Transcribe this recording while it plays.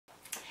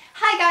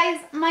Hey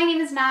guys, my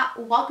name is Nat.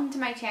 Welcome to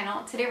my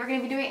channel. Today we're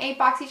going to be doing a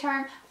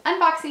BoxyCharm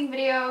unboxing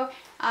video.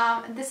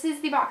 This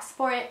is the box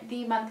for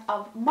the month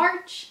of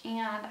March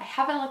and I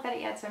haven't looked at it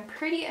yet, so I'm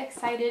pretty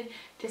excited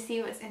to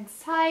see what's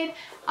inside.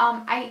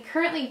 I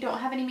currently don't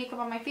have any makeup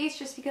on my face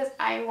just because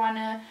I want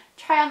to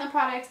try on the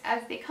products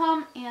as they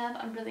come and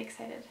I'm really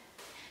excited.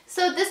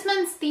 So this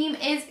month's theme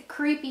is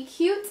creepy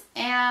cute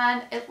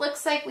and it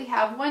looks like we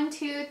have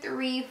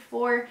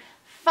 5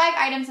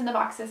 items in the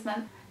box this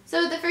month.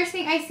 So the first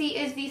thing I see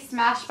is the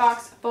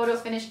Smashbox Photo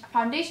Finish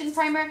Foundation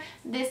Primer.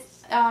 This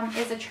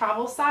is a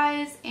travel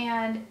size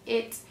and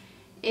it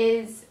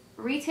is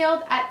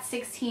retailed at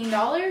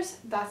 $16.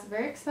 That's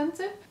very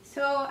expensive.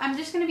 So I'm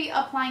just going to be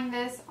applying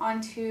this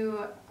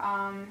onto,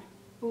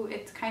 ooh,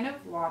 it's kind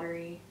of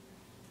watery.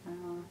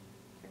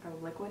 Like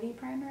a liquidy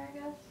primer, I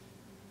guess.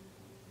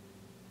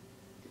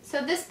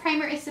 So this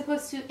primer is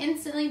supposed to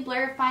instantly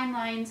blur fine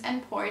lines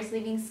and pores,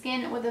 leaving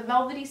skin with a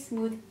velvety,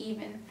 smooth,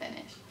 even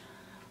finish.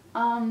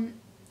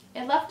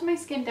 It left my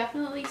skin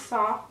definitely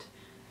soft,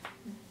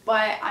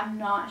 but I'm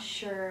not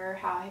sure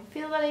how I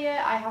feel about it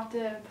yet. I have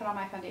to put on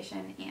my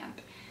foundation and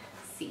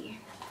see.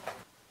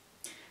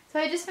 So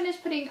I just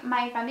finished putting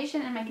my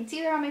foundation and my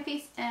concealer on my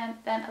face and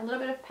then a little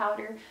bit of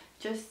powder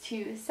just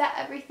to set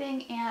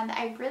everything, and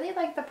I really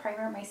like the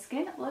primer. My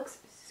skin looks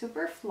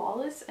super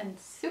flawless and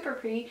super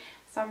pretty,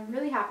 so I'm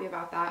really happy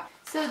about that.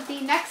 So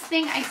the next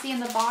thing I see in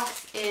the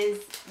box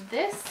is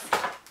this.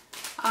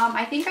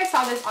 I think I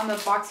saw this on the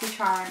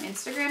BoxyCharm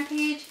Instagram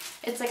page.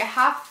 It's like a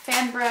half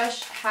fan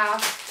brush,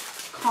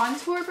 half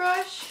contour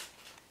brush.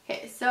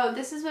 Okay, so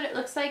this is what it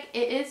looks like.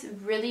 It is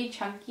really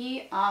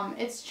chunky.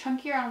 It's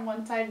chunkier on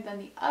one side than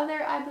the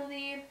other, I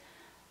believe.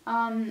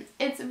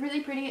 It's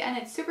really pretty and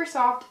it's super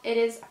soft. It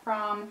is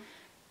from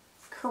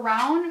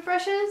Crown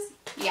Brushes.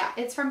 Yeah,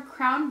 it's from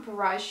Crown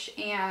Brush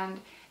and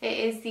it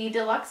is the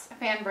deluxe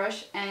fan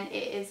brush and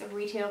it is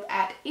retailed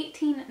at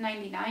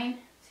 $18.99.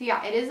 So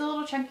yeah, it is a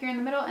little chunkier in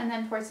the middle and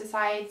then towards the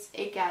sides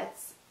it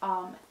gets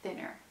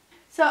thinner.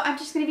 So I'm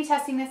just going to be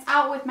testing this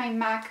out with my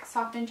MAC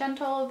Soft and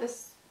Gentle.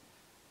 This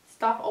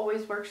stuff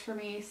always works for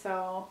me,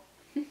 so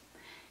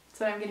that's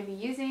what I'm going to be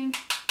using.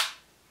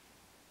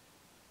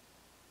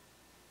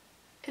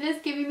 It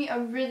is giving me a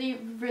really,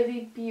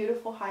 really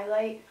beautiful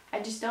highlight. I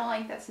just don't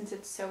like that since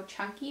it's so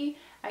chunky,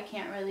 I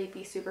can't really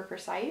be super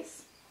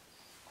precise.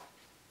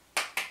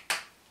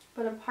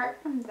 But apart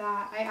from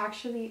that, I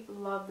actually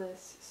love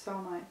this so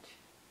much.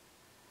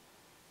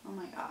 Oh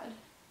my god,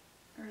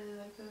 I really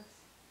like this.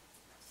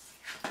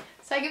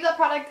 So I give that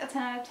product a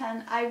 10 out of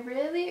 10. I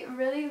really,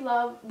 really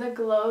love the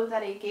glow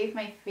that it gave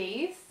my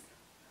face.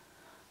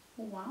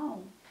 Wow.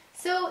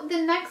 So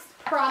the next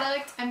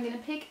product I'm going to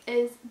pick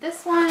is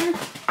this one.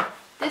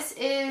 This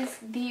is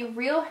the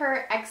Real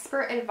Her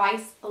Expert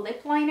Advice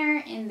Lip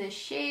Liner in the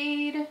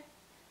shade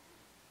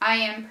I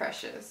Am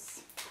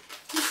Precious.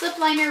 This lip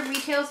liner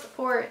retails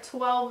for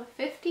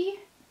 $12.50.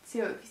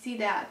 So if you see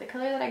that, the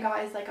color that I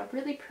got is like a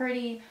really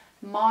pretty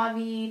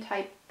mauve-y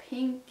type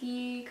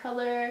pinky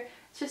color.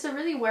 It's just a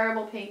really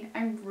wearable pink.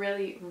 I'm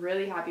really,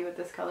 really happy with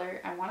this color.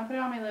 I want to put it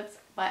on my lips,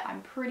 but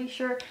I'm pretty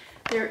sure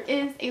there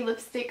is a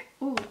lipstick.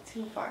 Ooh,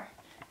 too far.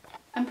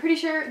 I'm pretty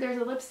sure there's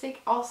a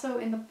lipstick also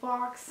in the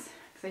box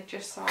because I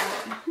just saw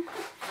it.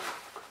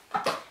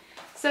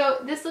 So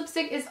this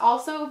lipstick is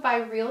also by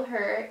Real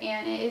Her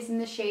and it is in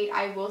the shade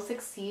I Will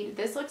Succeed.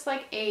 This looks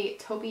like a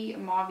taupey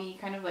mauve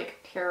kind of like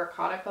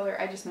terracotta color.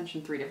 I just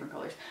mentioned 3 different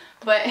colors,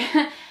 but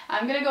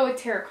I'm gonna go with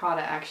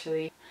terracotta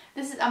actually.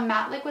 This is a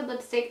matte liquid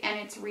lipstick and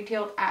it's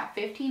retailed at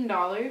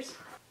 $15.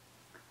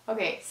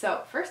 Okay,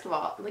 so first of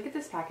all, look at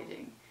this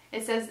packaging.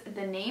 It says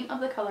the name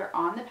of the color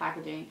on the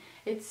packaging.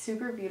 It's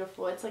super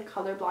beautiful. It's like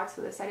color block,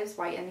 so this side is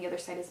white and the other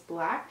side is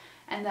black.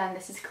 And then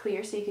this is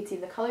clear so you can see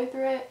the color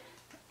through it.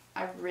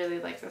 I really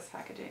like this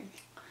packaging.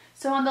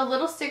 So on the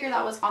little sticker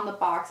that was on the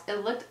box,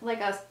 it looked like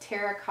a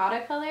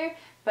terracotta color,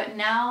 but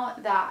now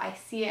that I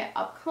see it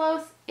up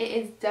close, it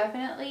is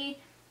definitely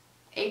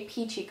a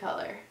peachy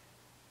color.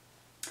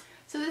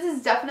 So this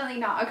is definitely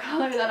not a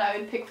color that I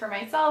would pick for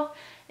myself.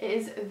 It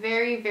is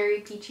very, very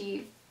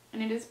peachy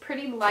and it is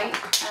pretty light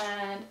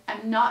and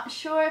I'm not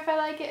sure if I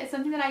like it. It's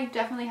something that I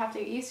definitely have to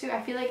get used to.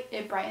 I feel like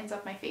it brightens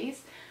up my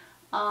face.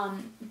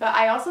 But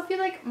I also feel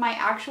like my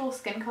actual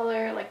skin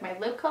color, like my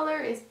lip color,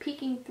 is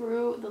peeking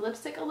through the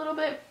lipstick a little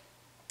bit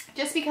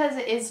just because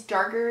it is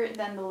darker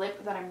than the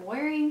lip that I'm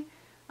wearing.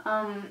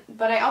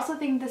 But I also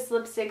think this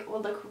lipstick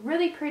would look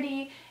really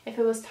pretty if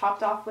it was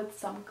topped off with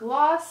some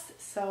gloss,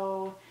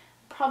 so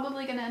I'm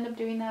probably gonna end up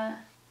doing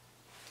that.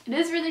 It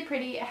is really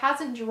pretty. It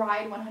hasn't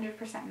dried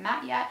 100%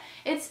 matte yet.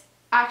 It's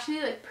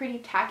actually like pretty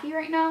tacky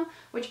right now,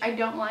 which I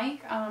don't like.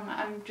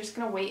 I'm just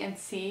gonna wait and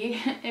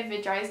see if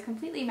it dries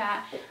completely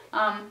matte.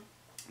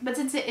 But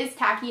since it is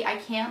tacky, I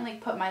can't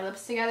like put my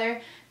lips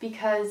together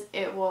because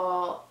it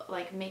will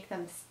like make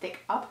them stick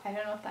up. I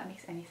don't know if that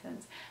makes any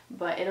sense,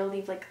 but it'll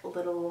leave like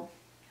little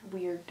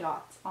weird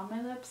dots on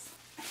my lips.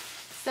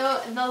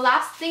 So the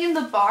last thing in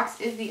the box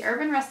is the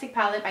Urban Rustic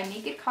palette by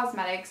Naked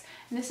Cosmetics,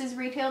 and this is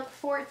retailed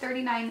for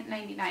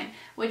 $39.99,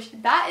 which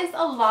that is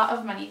a lot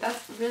of money.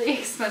 That's really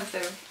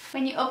expensive.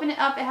 When you open it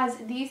up, it has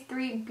these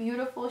 3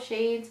 beautiful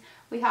shades.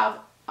 We have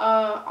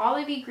a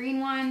olivey green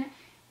one,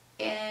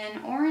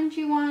 an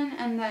orangey one,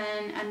 and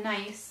then a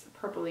nice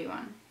purpley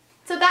one.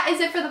 So that is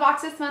it for the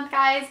box this month,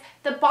 guys.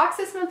 The box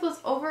this month was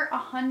over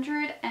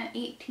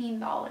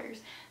 $118.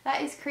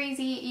 That is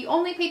crazy. You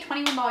only pay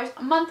 $21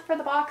 a month for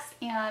the box,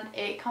 and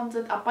it comes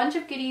with a bunch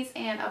of goodies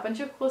and a bunch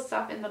of cool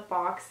stuff in the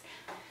box.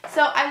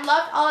 So I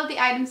loved all of the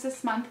items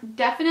this month.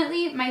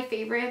 Definitely my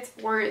favorites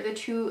were the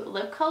 2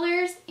 lip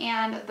colors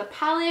and the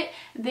palette.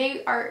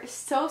 They are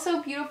so,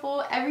 so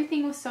beautiful.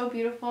 Everything was so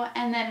beautiful.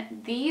 And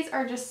then these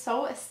are just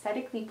so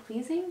aesthetically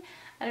pleasing.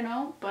 I don't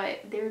know,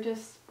 but they're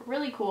just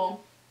really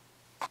cool.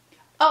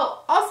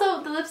 Oh,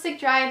 also the lipstick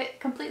dried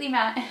completely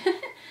matte.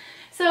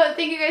 So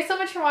thank you guys so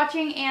much for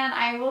watching, and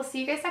I will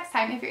see you guys next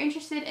time. If you're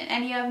interested in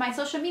any of my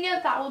social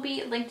media, that will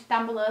be linked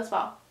down below as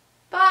well.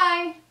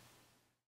 Bye!